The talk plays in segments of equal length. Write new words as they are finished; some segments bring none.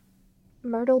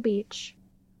Myrtle Beach.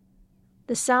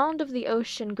 The sound of the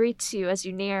ocean greets you as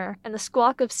you near, and the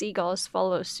squawk of seagulls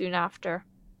follows soon after.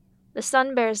 The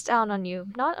sun bears down on you,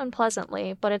 not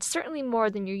unpleasantly, but it's certainly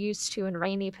more than you're used to in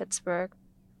rainy Pittsburgh.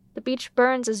 The beach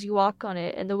burns as you walk on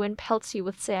it, and the wind pelts you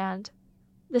with sand.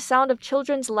 The sound of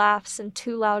children's laughs and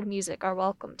too loud music are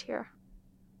welcomed here.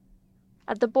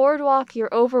 At the boardwalk,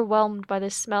 you're overwhelmed by the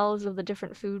smells of the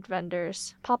different food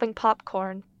vendors. Popping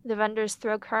popcorn, the vendors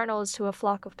throw kernels to a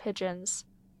flock of pigeons.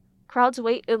 Crowds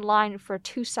wait in line for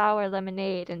too sour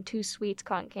lemonade and too sweet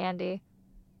cotton candy.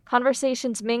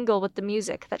 Conversations mingle with the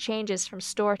music that changes from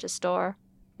store to store.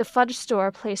 The fudge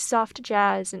store plays soft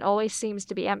jazz and always seems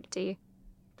to be empty.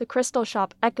 The crystal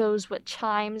shop echoes with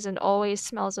chimes and always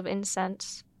smells of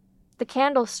incense. The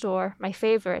candle store, my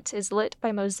favorite, is lit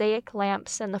by mosaic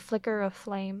lamps and the flicker of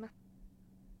flame.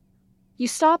 You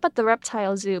stop at the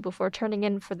reptile zoo before turning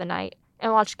in for the night,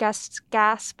 and watch guests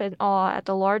gasp in awe at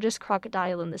the largest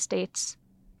crocodile in the States.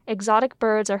 Exotic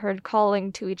birds are heard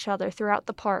calling to each other throughout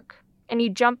the park, and you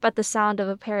jump at the sound of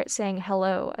a parrot saying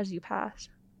hello as you pass.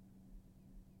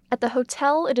 At the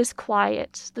hotel, it is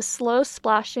quiet. The slow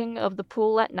splashing of the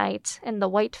pool at night and the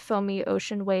white foamy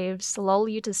ocean waves lull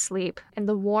you to sleep, and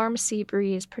the warm sea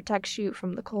breeze protects you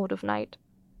from the cold of night.